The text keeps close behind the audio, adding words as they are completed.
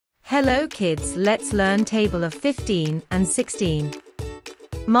Hello kids, let's learn table of 15 and 16.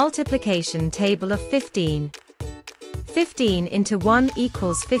 Multiplication table of 15. 15 into 1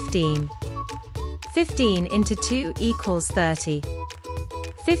 equals 15. 15 into 2 equals 30.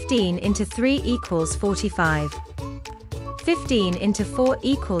 15 into 3 equals 45. 15 into 4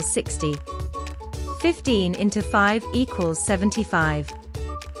 equals 60. 15 into 5 equals 75.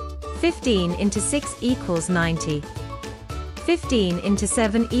 15 into 6 equals 90. 15 into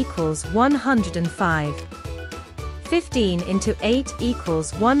 7 equals 105. 15 into 8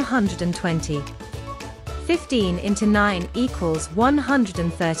 equals 120. 15 into 9 equals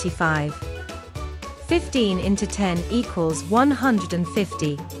 135. 15 into 10 equals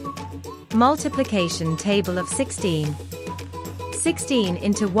 150. Multiplication table of 16. 16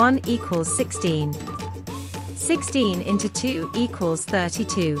 into 1 equals 16. 16 into 2 equals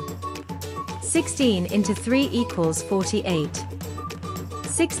 32. 16 into 3 equals 48.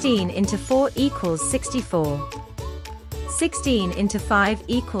 16 into 4 equals 64. 16 into 5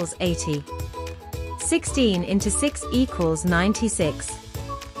 equals 80. 16 into 6 equals 96.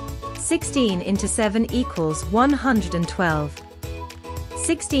 16 into 7 equals 112.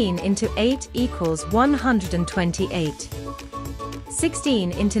 16 into 8 equals 128.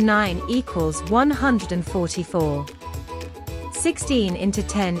 16 into 9 equals 144. 16 into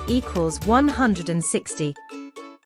 10 equals 160.